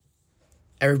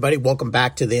Everybody, welcome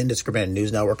back to the Indiscriminate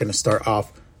News. Now we're going to start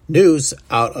off news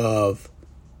out of,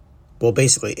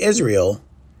 basically Israel.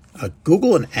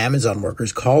 Google and Amazon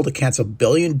workers called to cancel $1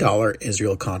 billion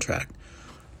Israel contract.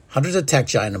 Hundreds of tech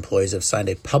giant employees have signed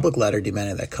a public letter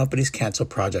demanding that companies cancel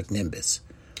Project Nimbus,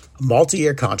 a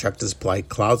multi-year contract to supply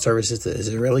cloud services to the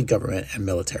Israeli government and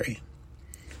military.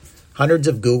 Hundreds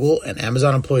of Google and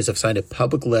Amazon employees have signed a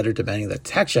public letter demanding that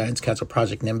tech giants cancel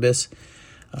Project Nimbus.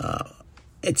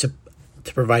 It's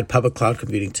to provide public cloud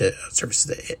computing to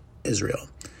services to Israel.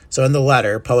 So in the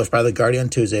letter, published by The Guardian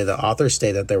Tuesday, the authors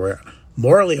state that they were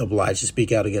morally obliged to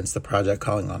speak out against the project,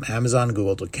 calling on Amazon and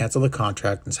Google to cancel the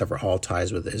contract and sever all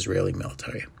ties with the Israeli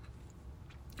military.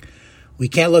 We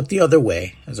can't look the other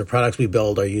way, as the products we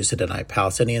build are used to deny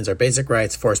Palestinians their basic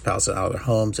rights, force Palestinians out of their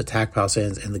homes, attack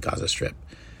Palestinians in the Gaza Strip.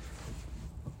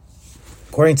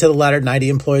 According to the letter, 90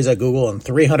 employees at Google and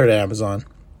 300 at Amazon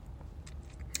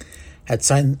had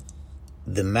signed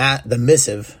the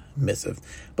missive,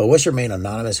 but wish to remain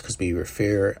anonymous because we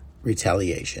fear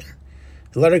retaliation.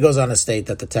 The letter goes on to state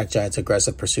that the tech giant's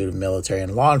aggressive pursuit of military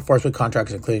and law enforcement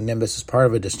contracts, including Nimbus, is part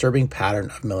of a disturbing pattern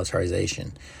of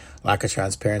militarization, lack of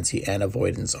transparency, and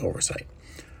avoidance oversight.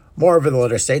 Moreover, the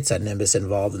letter states that Nimbus,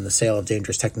 involved in the sale of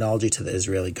dangerous technology to the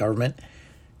Israeli government,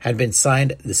 had been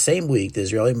signed the same week the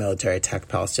Israeli military attacked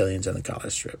Palestinians in the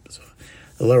Gaza Strip. So,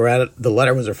 the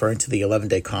letter was referring to the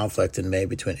 11-day conflict in May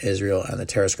between Israel and the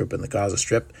terrorist group in the Gaza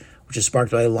Strip, which is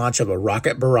sparked by the launch of a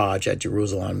rocket barrage at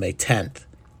Jerusalem on May 10th.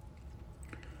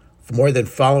 For more than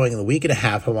following a week and a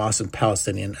half, Hamas and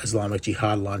Palestinian Islamic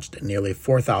Jihad launched nearly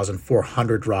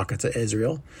 4,400 rockets at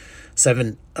Israel,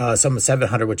 some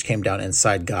 700 which came down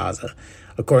inside Gaza.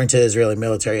 According to the Israeli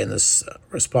military, in this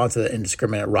response to the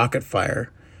indiscriminate rocket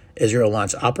fire, Israel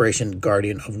launched Operation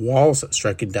Guardian of Walls,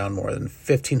 striking down more than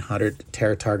 1,500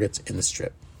 terror targets in the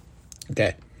Strip.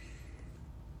 Okay.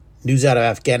 News out of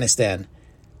Afghanistan.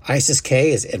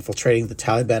 ISIS-K is infiltrating the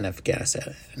Taliban in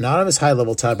Afghanistan. An anonymous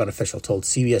high-level Taliban official told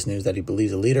CBS News that he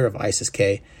believes the leader of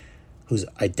ISIS-K, whose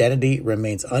identity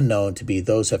remains unknown, to be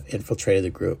those who have infiltrated the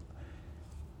group.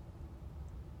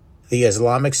 The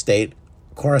Islamic State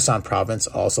Khorasan province,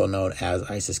 also known as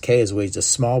ISIS-K, has waged a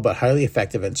small but highly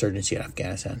effective insurgency in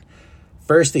Afghanistan.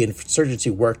 First, the insurgency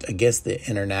worked against the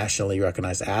internationally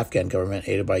recognized Afghan government,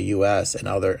 aided by U.S. and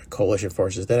other coalition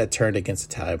forces. Then it turned against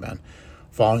the Taliban,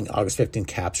 following August 15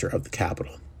 capture of the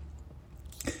capital.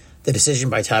 The decision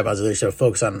by Taliban's leadership to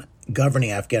focus on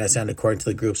governing Afghanistan according to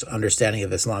the group's understanding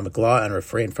of Islamic law and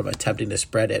refrain from attempting to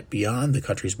spread it beyond the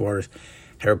country's borders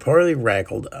had reportedly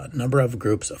rankled a number of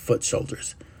groups of foot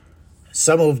soldiers.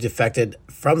 Some who have defected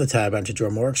from the Taliban to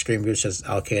join more extreme groups such as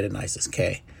Al-Qaeda and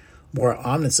ISIS-K. More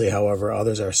ominously, however,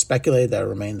 others are speculated that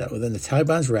remain within the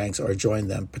Taliban's ranks or join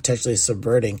them, potentially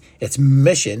subverting its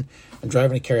mission and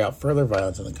driving to carry out further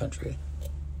violence in the country.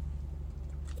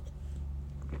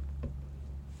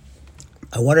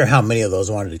 I wonder how many of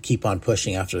those wanted to keep on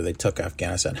pushing after they took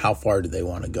Afghanistan. How far did they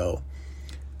want to go?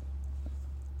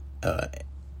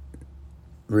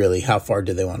 Really, how far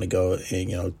did they want to go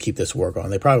and, keep this war going?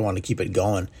 They probably want to keep it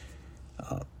going.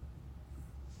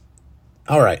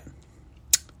 All right.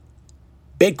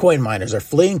 Bitcoin miners are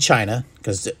fleeing China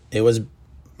because it was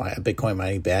Bitcoin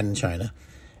mining banned in China.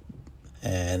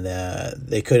 And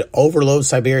they could overload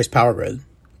Siberia's power grid.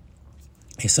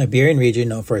 A Siberian region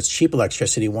known for its cheap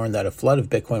electricity warned that a flood of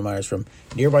Bitcoin miners from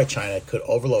nearby China could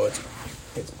overload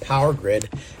its power grid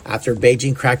after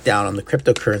Beijing cracked down on the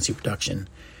cryptocurrency production.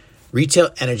 Retail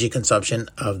energy consumption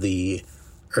of the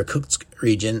Irkutsk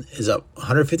region is up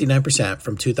 159%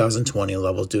 from 2020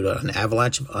 levels due to an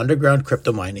avalanche of underground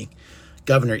crypto mining.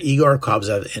 Governor Igor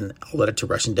Kobzev, in a letter to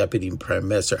Russian Deputy Prime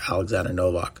Minister Alexander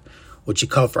Novak, which he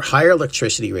called for higher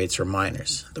electricity rates for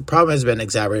miners. The problem has been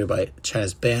exacerbated by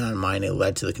China's ban on mining,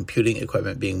 led to the computing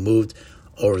equipment being moved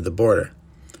over the border.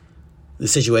 The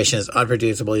situation is an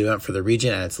unpredictable event for the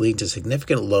region, and it's leading to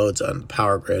significant loads on the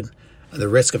power grid and the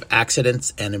risk of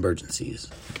accidents and emergencies.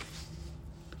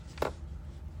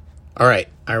 All right,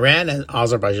 Iran and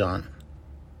Azerbaijan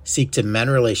seek to mend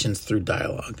relations through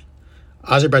dialogue.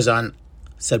 Azerbaijan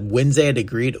said Wednesday it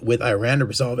agreed with Iran to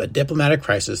resolve a diplomatic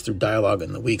crisis through dialogue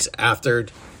in the weeks after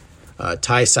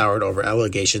ties soured over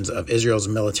allegations of Israel's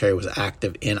military was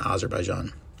active in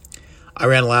Azerbaijan.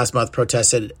 Iran last month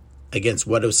protested against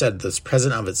what it was said the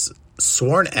president of its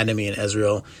sworn enemy in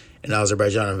Israel and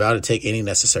Azerbaijan and vowed to take any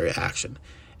necessary action.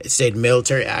 It stayed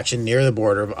military action near the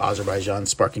border of Azerbaijan,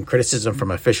 sparking criticism from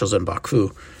officials in Baku,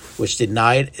 which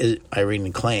denied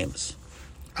Iranian claims.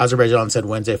 Azerbaijan said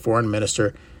Wednesday Foreign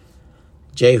Minister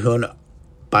Ceyhun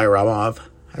Bayramov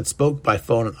had spoke by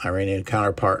phone with Iranian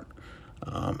counterpart,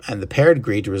 and the pair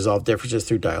agreed to resolve differences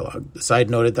through dialogue. The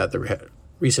side noted that the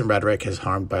recent rhetoric has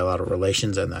harmed bilateral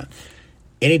relations and that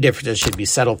any differences should be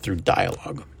settled through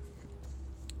dialogue.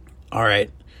 All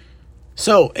right.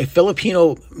 So, a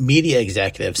Filipino media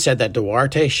executive said that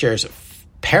Duterte shares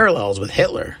parallels with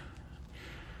Hitler.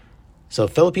 So,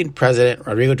 Philippine President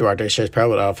Rodrigo Duterte shares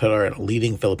parallels with Hitler, and a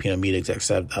leading Filipino media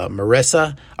executive,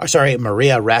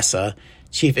 Maria Ressa,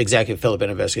 chief executive Philippine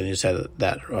investigator, said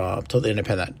that told the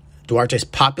Independent that Duarte's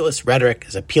populist rhetoric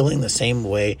is appealing the same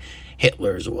way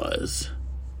Hitler's was.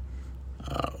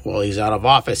 Well, he's out of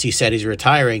office. He said he's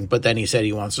retiring, but then he said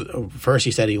he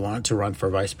wanted to run for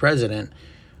vice president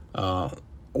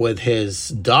with his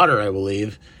daughter, I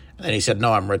believe. And then he said,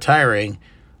 no, I'm retiring.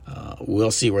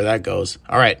 We'll see where that goes.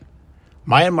 All right.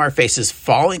 Myanmar faces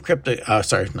falling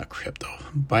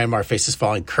Myanmar faces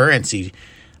falling currency,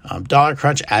 dollar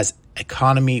crunch as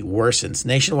economy worsens.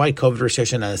 Nationwide COVID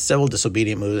restriction and a civil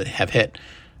disobedience movement have hit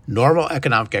normal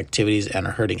economic activities and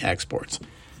are hurting exports.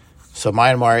 So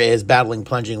Myanmar is battling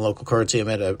plunging local currency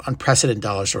amid an unprecedented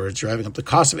dollar shortage, driving up the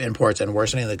cost of imports and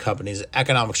worsening the country's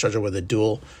economic struggle with the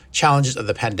dual challenges of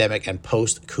the pandemic and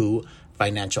post-coup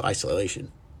financial isolation.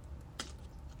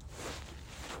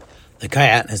 The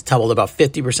kyat has tumbled about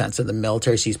 50% since the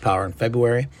military seized power in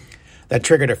February. That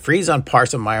triggered a freeze on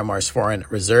parts of Myanmar's foreign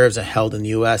reserves held in the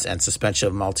U.S. and suspension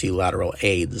of multilateral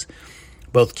aids.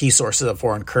 Both key sources of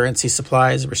foreign currency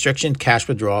supplies, restriction, cash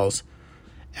withdrawals,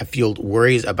 have fueled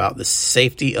worries about the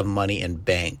safety of money in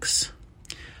banks,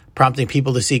 prompting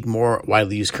people to seek more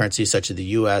widely used currencies such as the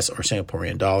U.S. or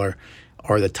Singaporean dollar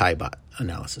or the Thai baht,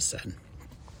 analysis said.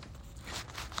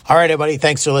 All right, everybody,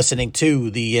 thanks for listening to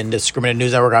the Indiscriminate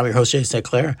News Network. I'm your host, Jason St.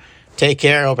 Clair. Take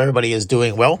care. I hope everybody is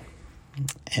doing well.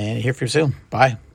 And hear from you soon. Bye.